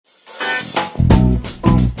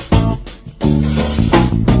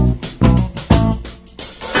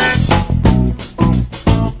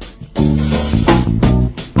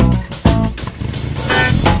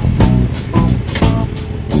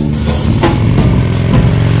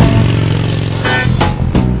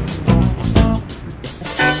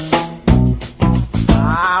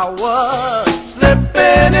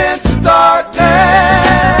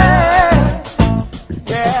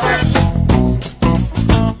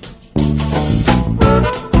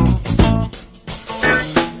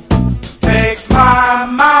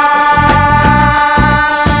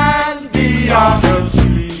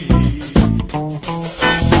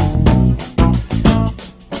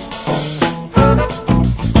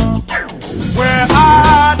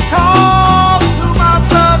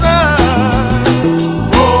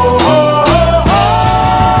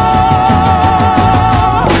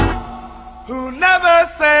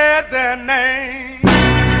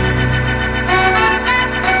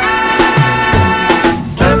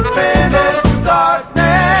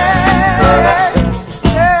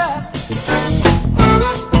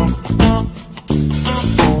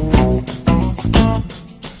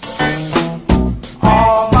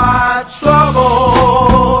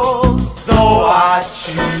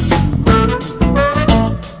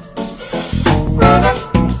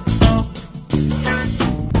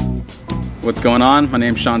What's going on? My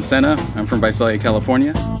name's Sean Senna. I'm from Visalia,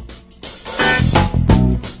 California.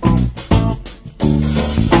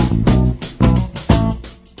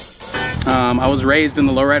 I was raised in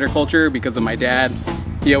the lowrider culture because of my dad.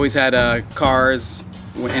 He always had cars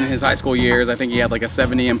in his high school years. I think he had like a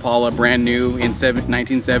 70 Impala brand new in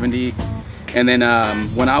 1970. And then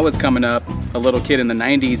when I was coming up, a little kid in the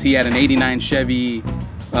 90s, he had an 89 Chevy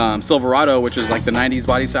Silverado, which is like the 90s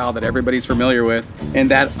body style that everybody's familiar with.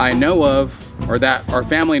 And that I know of, or that our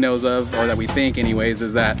family knows of, or that we think anyways,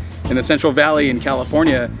 is that in the Central Valley in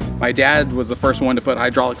California, my dad was the first one to put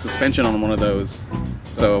hydraulic suspension on one of those.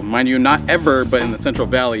 So mind you, not ever, but in the Central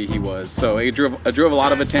Valley he was. So it drove a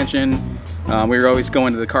lot of attention. We were always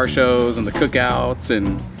going to the car shows and the cookouts,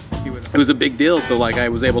 and it was a big deal. So like I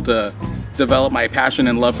was able to develop my passion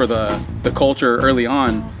and love for the culture early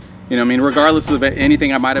on. You know, I mean, regardless of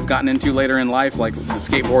anything I might have gotten into later in life, like the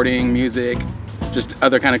skateboarding, music, just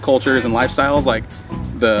other kind of cultures and lifestyles, like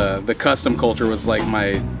the custom culture was like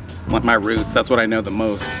my roots. That's what I know the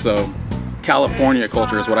most. So California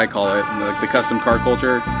culture is what I call it. Like the custom car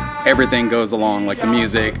culture, everything goes along, like the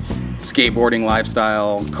music, skateboarding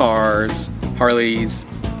lifestyle, cars, Harleys,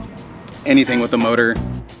 anything with a motor.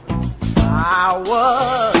 I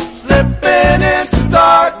was slipping into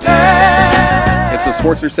darkness. It's a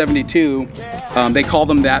Sportster 72. They call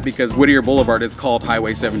them that because Whittier Boulevard is called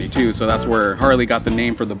Highway 72, so that's where Harley got the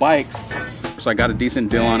name for the bikes. So I got a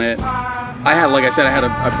decent deal on it. I had, like I said, I had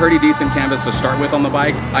a pretty decent canvas to start with on the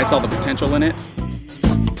bike. I saw the potential in it.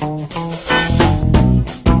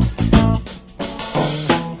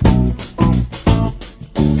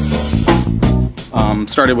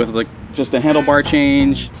 Started with like just a handlebar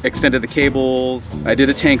change, extended the cables. I did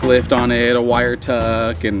a tank lift on it, a wire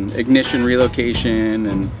tuck, and ignition relocation,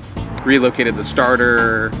 and relocated the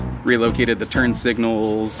starter, relocated the turn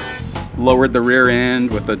signals, lowered the rear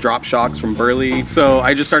end with the drop shocks from Burley. So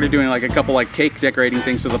I just started doing like a couple like cake decorating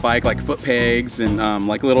things to the bike, like foot pegs and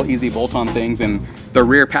like little easy bolt-on things. And the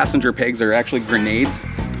rear passenger pegs are actually grenades,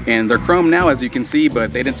 and they're chrome now, as you can see,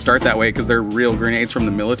 but they didn't start that way because they're real grenades from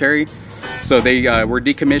the military. So they were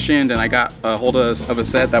decommissioned, and I got a hold of a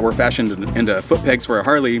set that were fashioned into foot pegs for a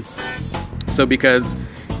Harley. So because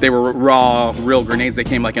they were raw, real grenades, they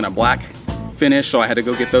came like in a black finish, so I had to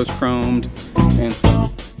go get those chromed. And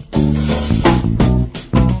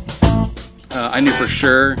I knew for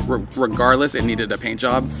sure, regardless, it needed a paint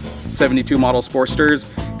job. 72 model Sportsters,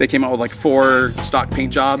 they came out with like 4 stock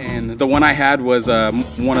paint jobs, and the one I had was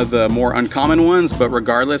one of the more uncommon ones, but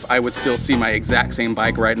regardless, I would still see my exact same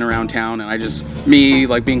bike riding around town. And me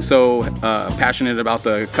like being so passionate about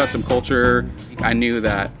the custom culture, I knew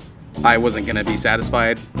that I wasn't gonna be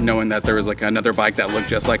satisfied knowing that there was like another bike that looked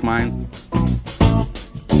just like mine.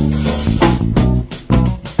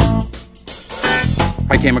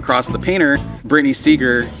 I came across the painter, Brittany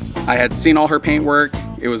Seeger. I had seen all her paint work.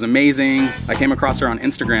 It was amazing. I came across her on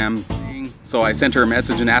Instagram. So I sent her a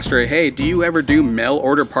message and asked her, hey, do you ever do mail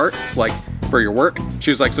order parts like for your work?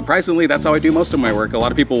 She was like, surprisingly, that's how I do most of my work. A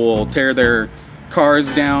lot of people will tear their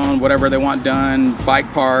cars down, whatever they want done,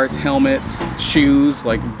 bike parts, helmets, shoes,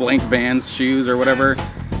 like blank Vans shoes or whatever.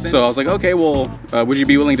 So I was like, okay, well, would you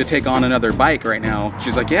be willing to take on another bike right now?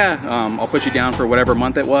 She's like, yeah, I'll put you down for whatever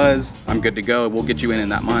month it was. I'm good to go. We'll get you in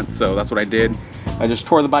that month. So that's what I did. I just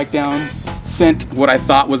tore the bike down, sent what I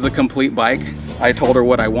thought was the complete bike. I told her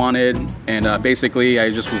what I wanted, and basically I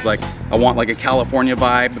just was like, I want like a California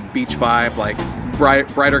vibe, a beach vibe, like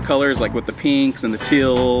brighter colors, like with the pinks and the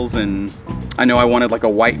teals, and I know I wanted like a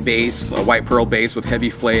white base, a white pearl base with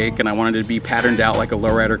heavy flake, and I wanted it to be patterned out like a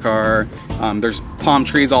lowrider car. There's palm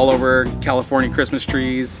trees all over, California Christmas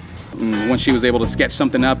trees. And once she was able to sketch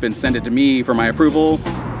something up and send it to me for my approval,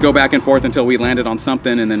 go back and forth until we landed on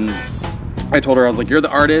something, and then I told her, I was like, you're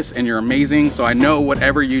the artist and you're amazing, so I know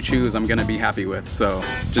whatever you choose, I'm gonna be happy with. So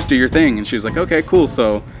just do your thing. And she was like, okay, cool.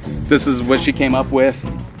 So this is what she came up with.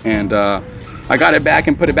 And I got it back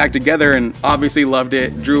and put it back together, and obviously loved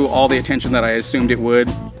it, drew all the attention that I assumed it would.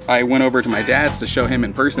 I went over to my dad's to show him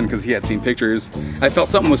in person because he had seen pictures. I felt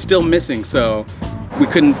something was still missing, so we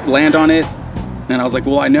couldn't land on it. And I was like,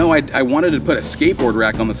 well, I know I wanted to put a skateboard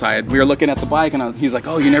rack on the side. We were looking at the bike, and he's like,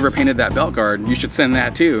 oh, you never painted that belt guard. You should send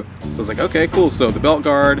that too. So I was like, okay, cool. So the belt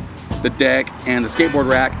guard, the deck, and the skateboard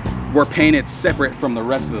rack were painted separate from the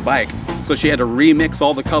rest of the bike. So she had to remix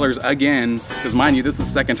all the colors again, because mind you, this is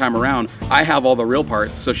the second time around. I have all the real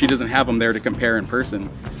parts, so she doesn't have them there to compare in person.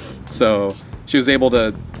 So she was able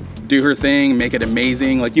to do her thing, make it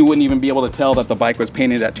amazing. Like you wouldn't even be able to tell that the bike was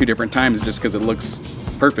painted at 2 different times just because it looks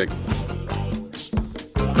perfect.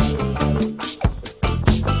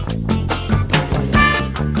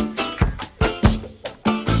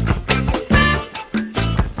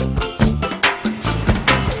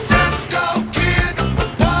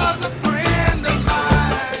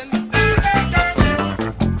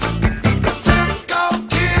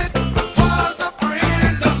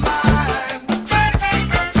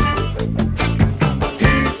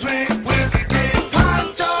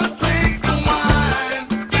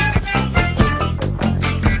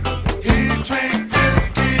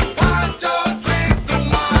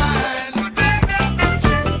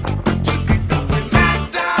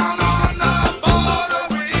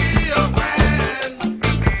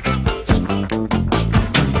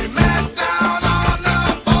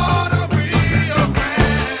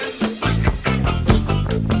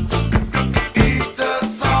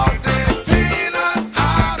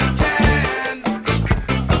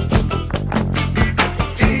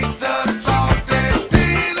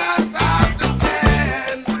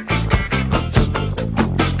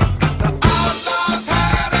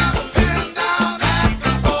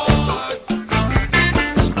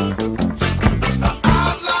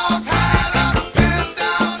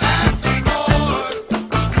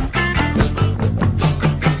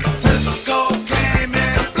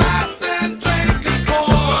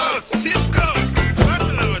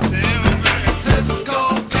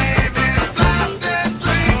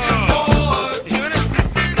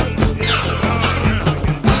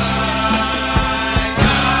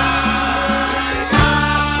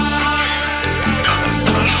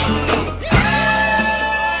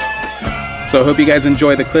 So I hope you guys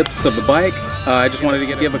enjoy the clips of the bike. I just wanted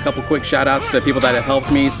to give a couple quick shout outs to people that have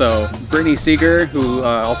helped me. So Brittany Seeger, who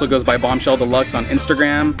also goes by Bombshell Deluxe on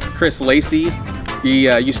Instagram. Chris Lacey,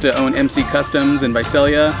 he used to own MC Customs in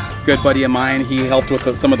Visalia. Good buddy of mine. He helped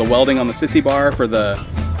with some of the welding on the Sissy bar for the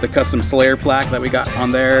custom Slayer plaque that we got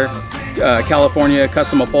on there. California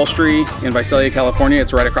Custom Upholstery in Visalia, California.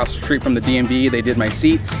 It's right across the street from the DMV. They did my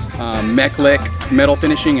seats. Mechlick Metal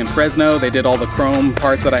Finishing in Fresno. They did all the chrome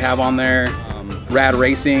parts that I have on there. Rad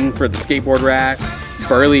Racing for the skateboard rack.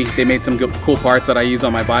 Burley, they made some good, cool parts that I use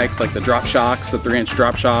on my bike, like the drop shocks, the 3-inch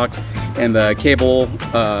drop shocks, and the cable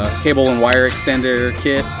and wire extender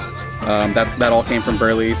kit. That all came from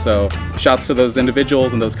Burley. So shouts to those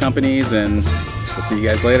individuals and those companies, and we'll see you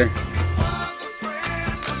guys later.